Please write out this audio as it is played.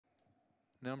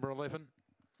number 11.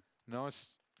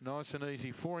 Nice and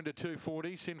easy. 4 into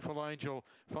 240. Sinful Angel,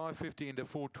 550 into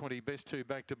 420. Best two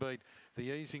back to beat.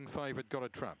 The easing favourite got a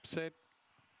trump. Set.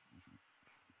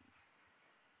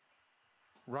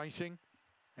 Racing.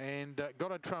 And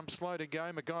got a trump, slow to go.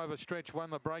 MacGyver Stretch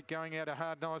won the break, going out a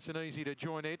hard, nice and easy to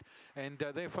join it. And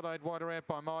therefore they'd wider out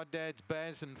by My Dad's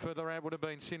Baz, and further out would have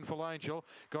been Sinful Angel.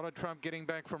 Got a trump getting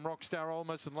back from Rockstar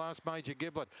Olmus, and last Major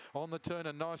Giblet on the turn,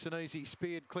 and nice and easy,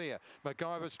 speared clear.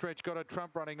 MacGyver Stretch got a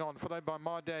trump running on, followed by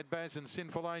My Dad Baz and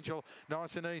Sinful Angel.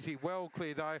 Nice and easy, well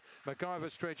clear though. MacGyver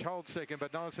Stretch holds second,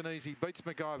 but nice and easy beats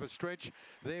MacGyver Stretch.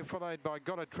 There followed by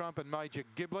Got a Trump and Major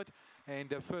Giblet.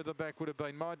 And further back would have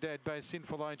been My Dad Baz,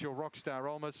 Sinful Angel,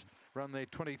 Rockstar Olmus, run there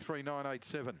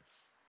 23.987.